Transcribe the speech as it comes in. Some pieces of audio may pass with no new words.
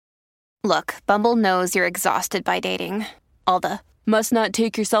Look, Bumble knows you're exhausted by dating. All the must not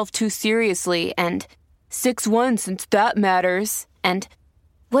take yourself too seriously and 6'1" since that matters. And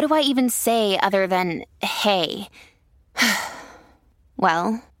what do I even say other than hey?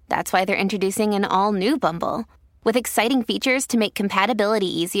 Well, that's why they're introducing an all-new Bumble with exciting features to make compatibility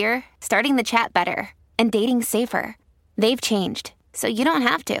easier, starting the chat better, and dating safer. They've changed, so you don't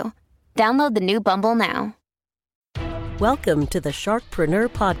have to. Download the new Bumble now. Welcome to the Sharkpreneur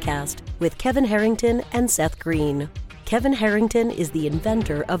Podcast with Kevin Harrington and Seth Green. Kevin Harrington is the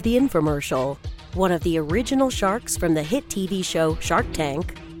inventor of the infomercial, one of the original sharks from the hit TV show Shark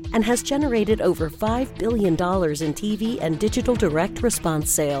Tank, and has generated over $5 billion in TV and digital direct response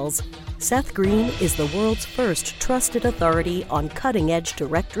sales. Seth Green is the world's first trusted authority on cutting-edge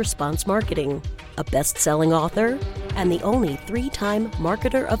direct response marketing, a best-selling author, and the only 3-time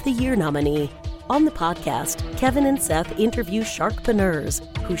Marketer of the Year nominee. On the podcast, Kevin and Seth interview sharkpreneurs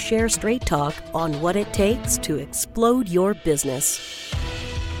who share straight talk on what it takes to explode your business.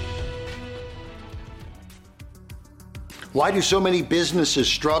 Why do so many businesses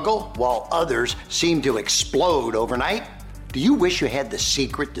struggle while others seem to explode overnight? Do you wish you had the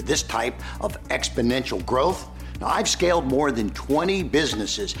secret to this type of exponential growth? Now, I've scaled more than 20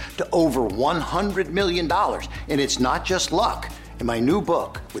 businesses to over $100 million, and it's not just luck. In my new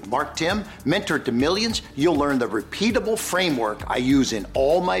book with Mark Timm, Mentor to Millions, you'll learn the repeatable framework I use in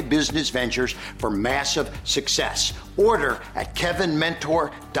all my business ventures for massive success. Order at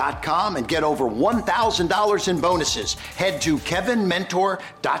kevinmentor.com and get over $1,000 in bonuses. Head to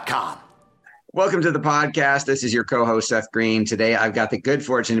kevinmentor.com. Welcome to the podcast. This is your co-host, Seth Green. Today, I've got the good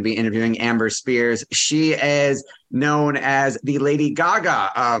fortune to be interviewing Amber Spears. She is known as the Lady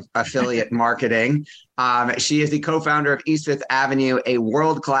Gaga of affiliate marketing. She is the co-founder of East Fifth Avenue, a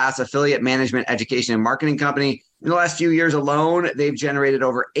world-class affiliate management, education, and marketing company. In the last few years alone, they've generated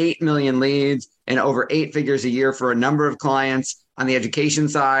over 8 million leads and over 8 figures a year for a number of clients. On the education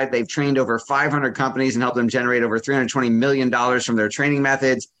side, they've trained over 500 companies and helped them generate over $320 million from their training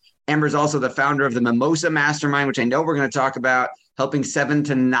methods. Amber is also the founder of the Mimosa Mastermind, which I know we're going to talk about, helping 7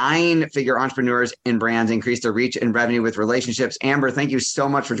 to 9 figure entrepreneurs and brands increase their reach and revenue with relationships. Amber, thank you so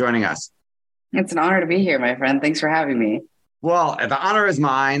much for joining us. It's an honor to be here, my friend. Thanks for having me. Well, the honor is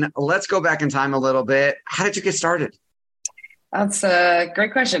mine. Let's go back in time a little bit. How did you get started? That's a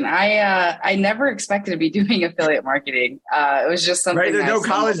great question. I never expected to be doing affiliate marketing. It was just something. Right, there's no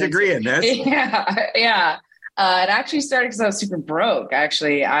college degree in this. Yeah. It actually started because I was super broke.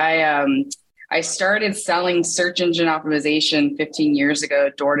 Actually, I started selling search engine optimization 15 years ago,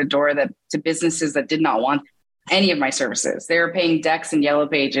 door to door, to businesses that did not want any of my services. They were paying Dex and Yellow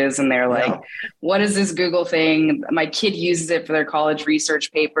Pages, and they're like, "What is this Google thing? My kid uses it for their college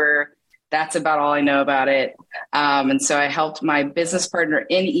research paper. That's about all I know about it." And so I helped my business partner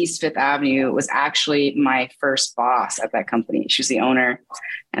in East Fifth Avenue, was actually my first boss at that company. She was the owner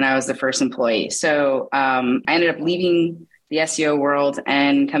and I was the first employee. So I ended up leaving the SEO world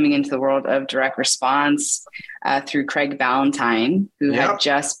and coming into the world of direct response through Craig Ballantyne, who had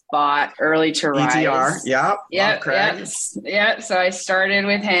just bought Early to Rise. ETR. Yep. So I started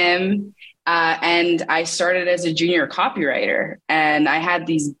with him. And I started as a junior copywriter, and I had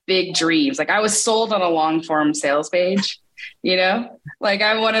these big dreams. Like, I was sold on a long form sales page, like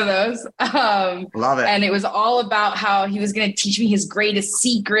I'm one of those. Love it. And it was all about how he was going to teach me his greatest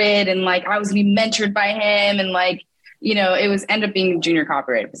secret. And like, I was going to be mentored by him. And like, it was end up being a junior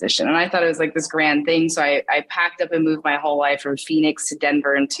copywriter position. And I thought it was like this grand thing. So I packed up and moved my whole life from Phoenix to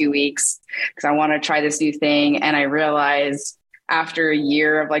Denver in 2 weeks because I wanted to try this new thing. And I realized after a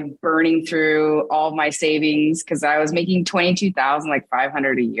year of like burning through all of my savings, because I was making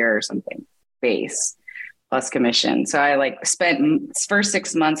 $22,500 a year or something base plus commission. So I spent first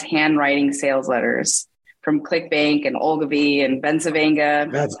 6 months handwriting sales letters from ClickBank and Ogilvy and Pennsylvania.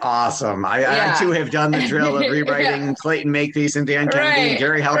 That's awesome. I too have done the drill of rewriting Clayton Makepeace and Dan Kennedy and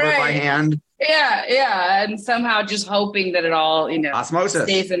Gary Halbert by hand. Yeah. And somehow just hoping that it all, osmosis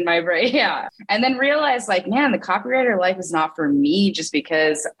stays in my brain. Yeah. And then realized the copywriter life is not for me, just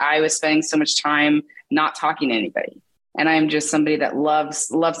because I was spending so much time not talking to anybody. And I'm just somebody that loves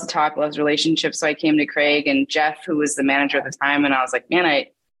to talk, loves relationships. So I came to Craig and Jeff, who was the manager at the time. And I was like, man,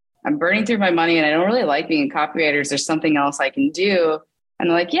 I'm burning through my money and I don't really like being a copywriter. There's something else I can do. And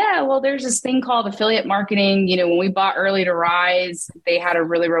they're like, yeah, well, there's this thing called affiliate marketing. When we bought Early to Rise, they had a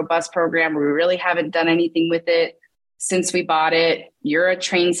really robust program. We really haven't done anything with it since we bought it. You're a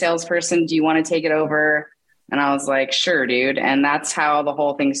trained salesperson. Do you want to take it over? And I was like, sure, dude. And that's how the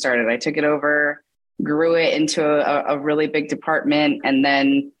whole thing started. I took it over, grew it into a really big department. And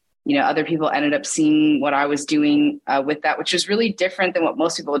then other people ended up seeing what I was doing with that, which was really different than what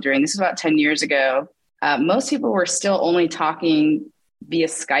most people were doing. This is about 10 years ago. Most people were still only talking via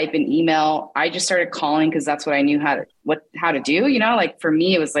Skype and email. I just started calling because that's what I knew how to do. Like for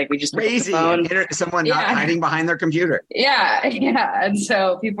me, it was like we just picked up the phone. Someone not hiding behind their computer. Yeah. And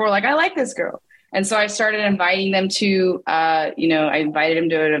so people were like, I like this girl. And so I started inviting them to, I invited them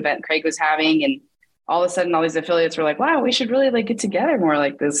to an event Craig was having, and all of a sudden all these affiliates were like, wow, we should really like get together more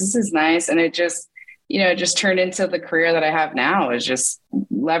like this. This is nice. And it just, it just turned into the career that I have now, is just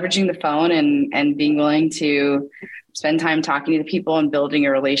leveraging the phone and being willing to spend time talking to the people and building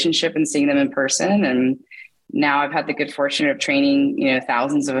a relationship and seeing them in person. And now I've had the good fortune of training,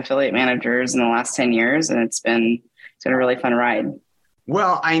 thousands of affiliate managers in the last 10 years. And it's been a really fun ride.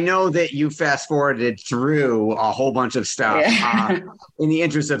 Well, I know that you fast forwarded through a whole bunch of stuff. In the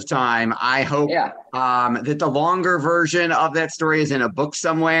interest of time, I hope that the longer version of that story is in a book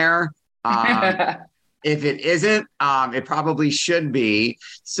somewhere. If it isn't, it probably should be.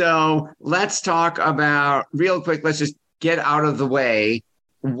 So let's talk about real quick. Let's just get out of the way.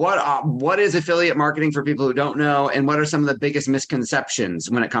 What is affiliate marketing for people who don't know? And what are some of the biggest misconceptions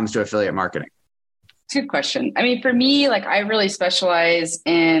when it comes to affiliate marketing? Good question. I mean, for me, I really specialize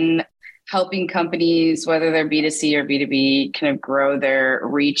in helping companies, whether they're B2C or B2B, kind of grow their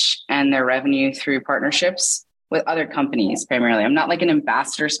reach and their revenue through partnerships with other companies primarily. I'm not like an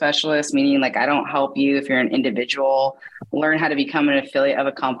ambassador specialist, meaning I don't help you if you're an individual learn how to become an affiliate of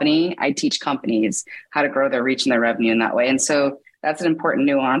a company. I teach companies how to grow their reach and their revenue in that way. And so that's an important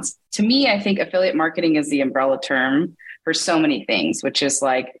nuance. To me, I think affiliate marketing is the umbrella term for so many things, which is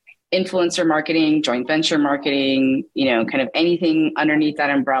influencer marketing, joint venture marketing, kind of anything underneath that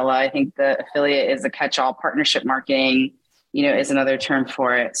umbrella. I think the affiliate is a catch-all. Partnership marketing, is another term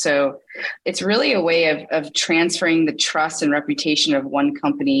for it. So it's really a way of transferring the trust and reputation of one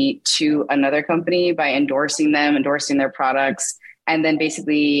company to another company by endorsing them, endorsing their products, and then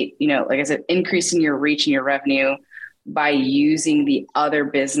basically, like I said, increasing your reach and your revenue by using the other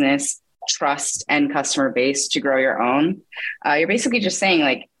business trust and customer base to grow your own. You're basically just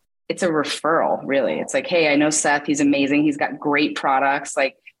saying it's a referral, really. It's hey, I know Seth, he's amazing. He's got great products,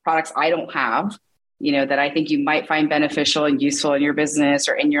 products I don't have, that I think you might find beneficial and useful in your business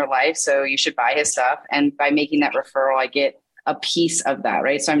or in your life. So you should buy his stuff. And by making that referral, I get a piece of that,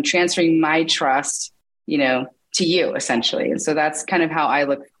 right? So I'm transferring my trust, to you essentially. And so that's kind of how I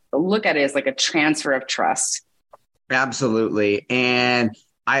look at it, as a transfer of trust. Absolutely. And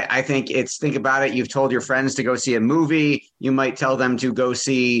I think think about it. You've told your friends to go see a movie. You might tell them to go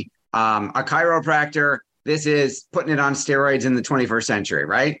see a chiropractor. This is putting it on steroids in the 21st century,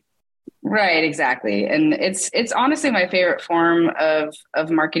 right? Right, exactly. And it's honestly my favorite form of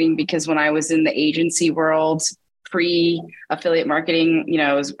marketing, because when I was in the agency world, pre-affiliate marketing,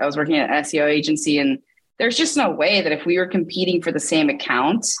 I was working at an SEO agency, and there's just no way that if we were competing for the same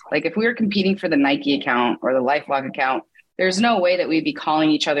account, if we were competing for the Nike account or the LifeLock account, there's no way that we'd be calling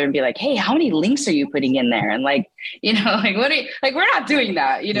each other and be like, hey, how many links are you putting in there? And what are you, we're not doing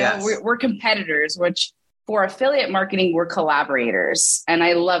that. Yes. We're competitors, which for affiliate marketing, we're collaborators. And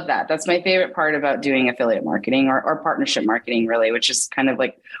I love that. That's my favorite part about doing affiliate marketing or partnership marketing, really, which is kind of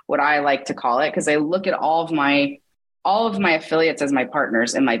what I like to call it. Because I look at all of my affiliates as my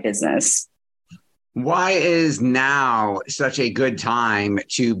partners in my business. Why is now such a good time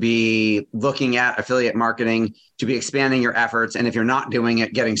to be looking at affiliate marketing, to be expanding your efforts? And if you're not doing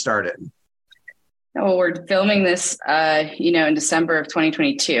it, getting started? Well, we're filming this, in December of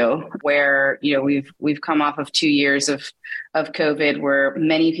 2022, where, we've come off of 2 years of COVID, where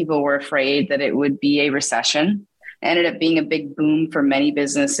many people were afraid that it would be a recession. It ended up being a big boom for many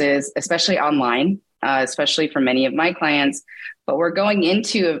businesses, especially online, especially for many of my clients. But we're going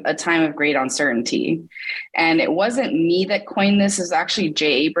into a time of great uncertainty. And it wasn't me that coined this. It was actually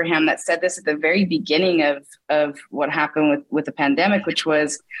Jay Abraham that said this at the very beginning of what happened with the pandemic, which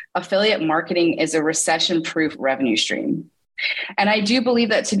was affiliate marketing is a recession-proof revenue stream. And I do believe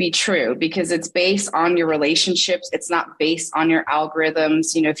that to be true, because it's based on your relationships. It's not based on your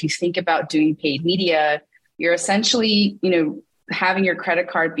algorithms. If you think about doing paid media, you're essentially, having your credit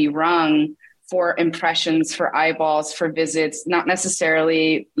card be rung for impressions, for eyeballs, for visits, not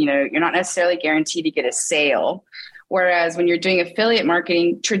necessarily, you're not necessarily guaranteed to get a sale. Whereas when you're doing affiliate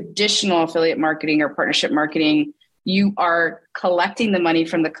marketing, traditional affiliate marketing or partnership marketing, you are collecting the money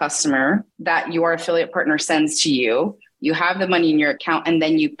from the customer that your affiliate partner sends to you. You have the money in your account, and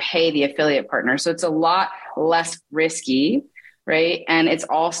then you pay the affiliate partner. So it's a lot less risky, right? And it's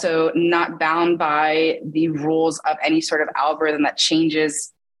also not bound by the rules of any sort of algorithm that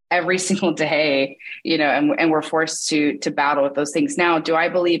changes every single day, and we're forced to battle with those things. Now, do I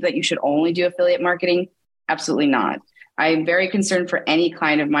believe that you should only do affiliate marketing? Absolutely not. I'm very concerned for any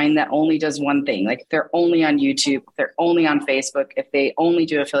client of mine that only does one thing. Like if they're only on YouTube, if they're only on Facebook, if they only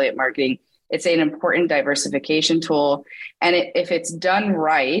do affiliate marketing, it's an important diversification tool. And if it's done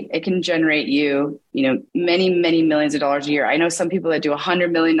right, it can generate many, many millions of dollars a year. I know some people that do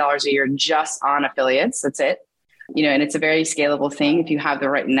 $100 million a year just on affiliates. That's it. And it's a very scalable thing if you have the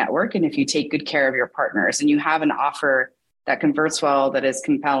right network and if you take good care of your partners and you have an offer that converts well, that is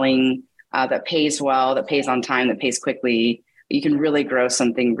compelling, that pays well, that pays on time, that pays quickly, you can really grow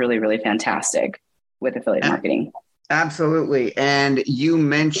something really, really fantastic with affiliate marketing. Absolutely. And you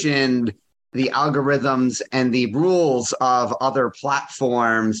mentioned the algorithms and the rules of other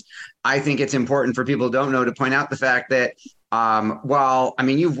platforms. I think it's important for people who don't know to point out the fact that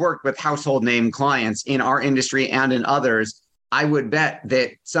you've worked with household name clients in our industry and in others. I would bet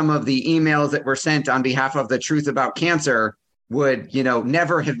that some of the emails that were sent on behalf of the Truth About Cancer would,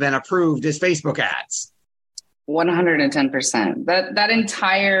 never have been approved as Facebook ads. 110%. That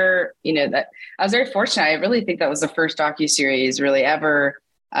entire, that I was very fortunate. I really think that was the first docuseries really ever.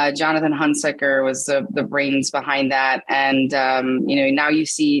 Jonathan Hunsaker was the brains behind that. And, now you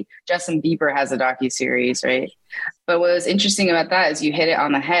see Justin Bieber has a docuseries, right? But what was interesting about that is you hit it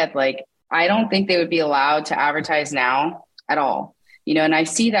on the head. Like, I don't think they would be allowed to advertise now at all. And I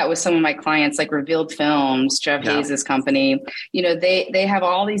see that with some of my clients, like Revealed Films, Jeff Hayes' company. They have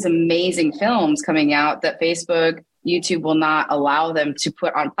all these amazing films coming out that Facebook, YouTube will not allow them to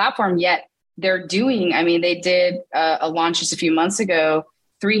put on platform yet. They're doing, they did a launch just a few months ago,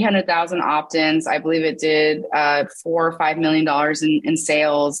 300,000 opt-ins. I believe it did $4 or $5 million in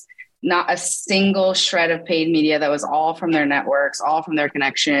sales. Not a single shred of paid media. That was all from their networks, all from their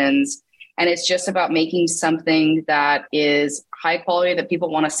connections. And it's just about making something that is high quality that people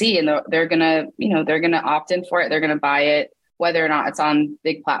want to see. And they're going to opt in for it. They're going to buy it, whether or not it's on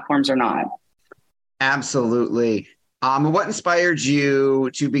big platforms or not. Absolutely. What inspired you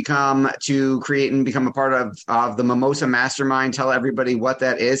to create and become a part of the Mimosa Mastermind? Tell everybody what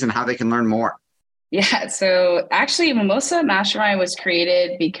that is and how they can learn more. Yeah. So actually Mimosa Mastermind was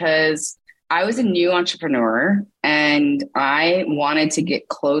created because I was a new entrepreneur and I wanted to get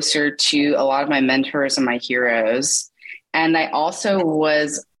closer to a lot of my mentors and my heroes. And I also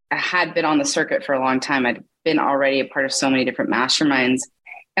had been on the circuit for a long time. I'd been already a part of so many different masterminds.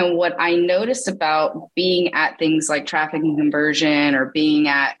 And what I noticed about being at things like Traffic and Conversion or being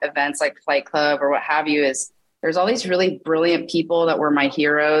at events like Flight Club or what have you is there's all these really brilliant people that were my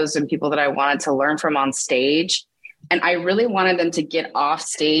heroes and people that I wanted to learn from on stage. And I really wanted them to get off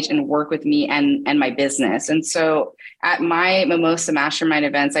stage and work with me and my business. And so at my Mimosa Mastermind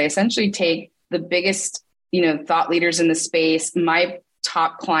events, I essentially take the biggest, thought leaders in the space, my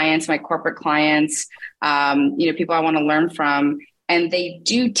top clients, my corporate clients, people I want to learn from. And they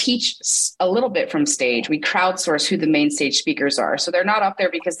do teach a little bit from stage. We crowdsource who the main stage speakers are. So they're not up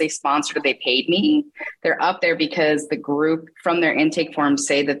there because they sponsored or they paid me. They're up there because the group from their intake forms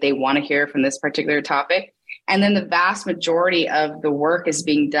say that they want to hear from this particular topic. And then the vast majority of the work is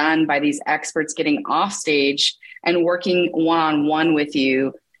being done by these experts getting off stage and working one-on-one with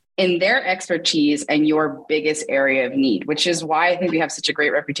you in their expertise and your biggest area of need, which is why I think we have such a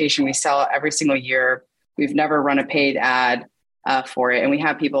great reputation. We sell every single year. We've never run a paid ad for it. And we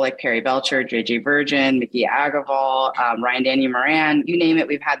have people like Perry Belcher, JJ Virgin, Mickey Agaval, Ryan Daniel Moran, you name it.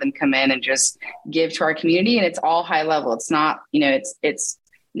 We've had them come in and just give to our community, and it's all high level. It's not, it's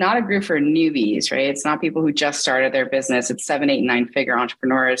not a group for newbies, right? It's not people who just started their business. It's 7, 8, 9-figure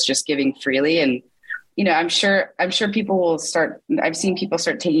entrepreneurs just giving freely. And, I'm sure people will start, I've seen people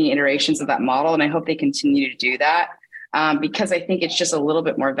start taking iterations of that model, and I hope they continue to do that. Because I think it's just a little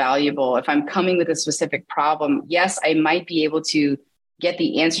bit more valuable. If I'm coming with a specific problem, yes, I might be able to get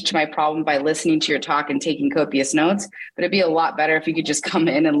the answer to my problem by listening to your talk and taking copious notes, but it'd be a lot better if you could just come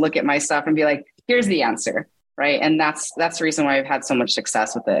in and look at my stuff and be like, here's the answer, right? And that's the reason why I've had so much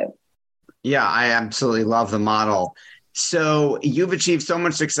success with it. Yeah, I absolutely love the model. So you've achieved so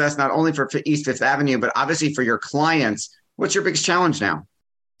much success, not only for East Fifth Avenue, but obviously for your clients. What's your biggest challenge now?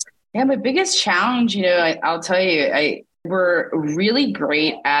 Yeah, my biggest challenge, I'll tell you, we're really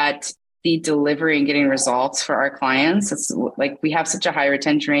great at the delivery and getting results for our clients. It's like we have such a high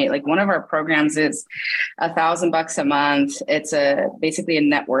retention rate. Like one of our programs is $1,000 a month. It's basically a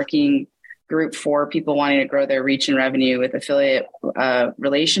networking group for people wanting to grow their reach and revenue with affiliate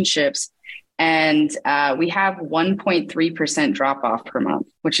relationships. And we have 1.3% drop off per month,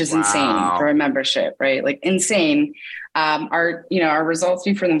 which is insane for a membership, right? Like insane. Our results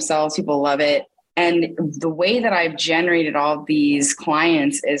speak for themselves. People love it. And the way that I've generated all these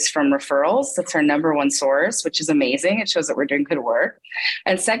clients is from referrals. That's our number one source, which is amazing. It shows that we're doing good work.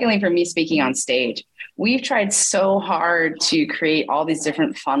 And secondly, for me speaking on stage, we've tried so hard to create all these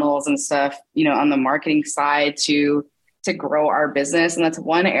different funnels and stuff, on the marketing side to grow our business. And that's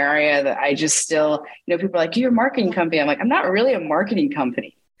one area that I just still, people are like, you're a marketing company. I'm like, I'm not really a marketing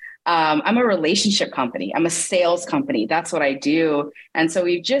company. I'm a relationship company. I'm a sales company. That's what I do. And so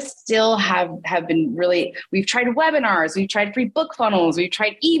we just still have been really, we've tried webinars, we've tried free book funnels, we've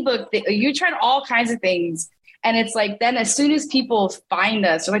tried ebook, you tried all kinds of things. And it's like, then as soon as people find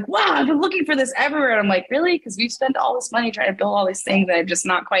us, they're like, wow, I've been looking for this everywhere. And I'm like, really? Because we've spent all this money trying to build all these things and I'm just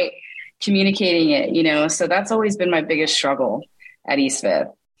not quite communicating it, So that's always been my biggest struggle at East Fifth.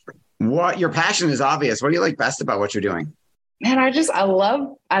 What your passion is obvious. What do you like best about what you're doing? Man, I just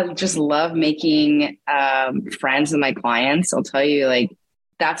love making friends with my clients. I'll tell you, like,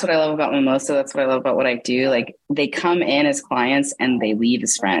 that's what I love about Mimosa. That's what I love about what I do. Like, they come in as clients and they leave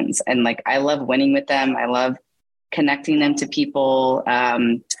as friends. And like, I love winning with them. I love connecting them to people.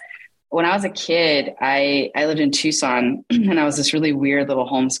 When I was a kid, I lived in Tucson and I was this really weird little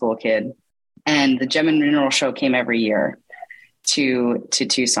homeschool kid. And the Gem and Mineral Show came every year to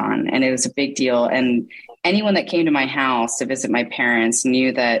Tucson, and it was a big deal. And anyone that came to my house to visit my parents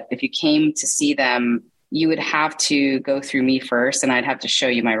knew that if you came to see them, you would have to go through me first, and I'd have to show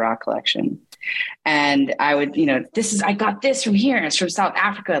you my rock collection. And I would, I got this from here, and it's from South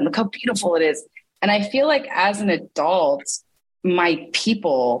Africa, and look how beautiful it is. And I feel like as an adult, my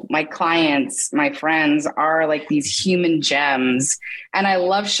people, my clients, my friends are like these human gems. And I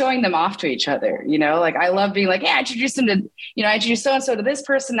love showing them off to each other, like I love being like, yeah, I introduced them to, I introduced so-and-so to this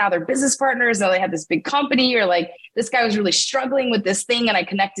person. Now they're business partners. Now they have this big company, or like this guy was really struggling with this thing and I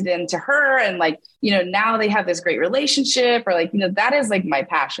connected him to her. And like, now they have this great relationship, or like, that is like my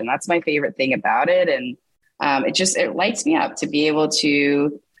passion. That's my favorite thing about it. And it lights me up to be able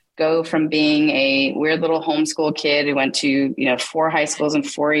to go from being a weird little homeschool kid who went to, 4 high schools in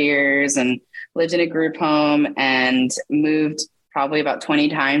 4 years and lived in a group home and moved probably about 20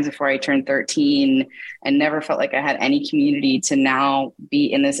 times before I turned 13 and never felt like I had any community, to now be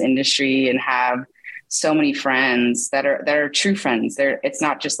in this industry and have so many friends that are true friends. It's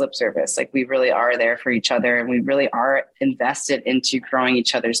not just lip service. Like, we really are there for each other, and we really are invested into growing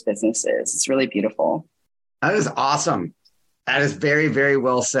each other's businesses. It's really beautiful. That is awesome. That is very, very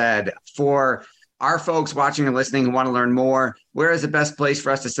well said. For our folks watching and listening who want to learn more, where is the best place for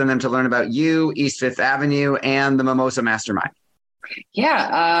us to send them to learn about you, East Fifth Avenue, and the Mimosa Mastermind?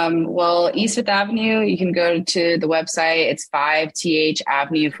 Yeah. Well, East Fifth Avenue, you can go to the website. It's 5th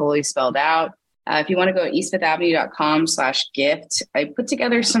Avenue, fully spelled out. If you want to go to eastfiftavenue.com/gift, I put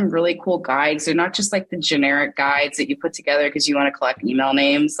together some really cool guides. They're not just like the generic guides that you put together because you want to collect email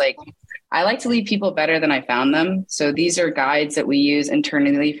names. Like, I like to leave people better than I found them. So these are guides that we use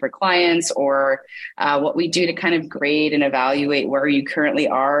internally for clients, or what we do to kind of grade and evaluate where you currently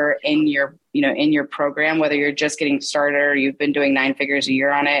are in your program, whether you're just getting started or you've been doing 9 figures a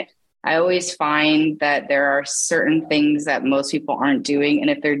year on it. I always find that there are certain things that most people aren't doing.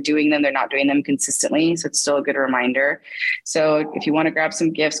 And if they're doing them, they're not doing them consistently. So it's still a good reminder. So if you want to grab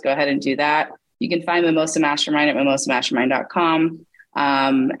some gifts, go ahead and do that. You can find Mimosa Mastermind at mimosamastermind.com.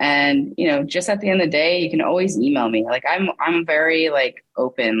 And just at the end of the day, you can always email me. Like, I'm very like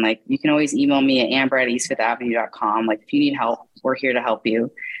open. Like, you can always email me at amber@eastfiftavenue.com. Like, if you need help, we're here to help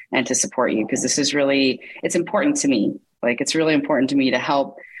you and to support you. Cause this is it's important to me. Like, it's really important to me to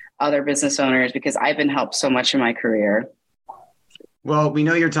help other business owners because I've been helped so much in my career. Well, we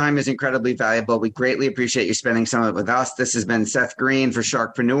know your time is incredibly valuable. We greatly appreciate you spending some of it with us. This has been Seth Green for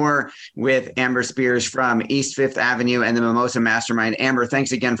Sharkpreneur with Amber Spears from East Fifth Avenue and the Mimosa Mastermind. Amber,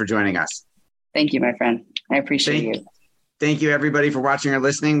 thanks again for joining us. Thank you, my friend. I appreciate you. Thank you, everybody, for watching or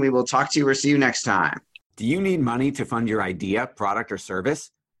listening. We will talk to you or see you next time. Do you need money to fund your idea, product, or service?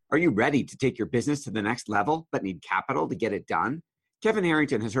 Are you ready to take your business to the next level but need capital to get it done? Kevin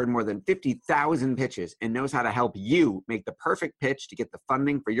Harrington has heard more than 50,000 pitches and knows how to help you make the perfect pitch to get the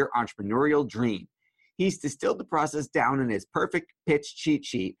funding for your entrepreneurial dream. He's distilled the process down in his perfect pitch cheat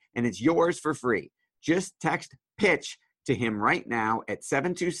sheet, and it's yours for free. Just text PITCH to him right now at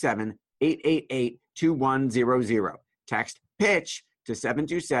 727-888-2100. Text PITCH to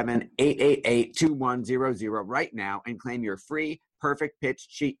 727-888-2100 right now and claim your free perfect pitch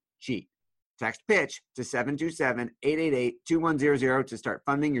cheat sheet. Text PITCH to 727-888-2100 to start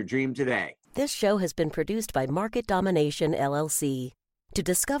funding your dream today. This show has been produced by Market Domination, LLC. To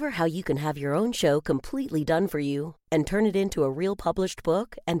discover how you can have your own show completely done for you and turn it into a real published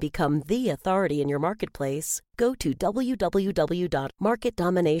book and become the authority in your marketplace, go to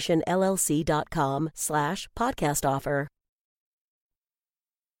www.marketdominationllc.com/podcast offer.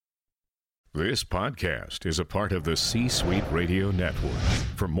 This podcast is a part of the C-Suite Radio Network.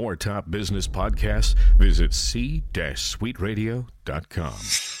 For more top business podcasts, visit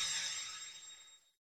c-suiteradio.com.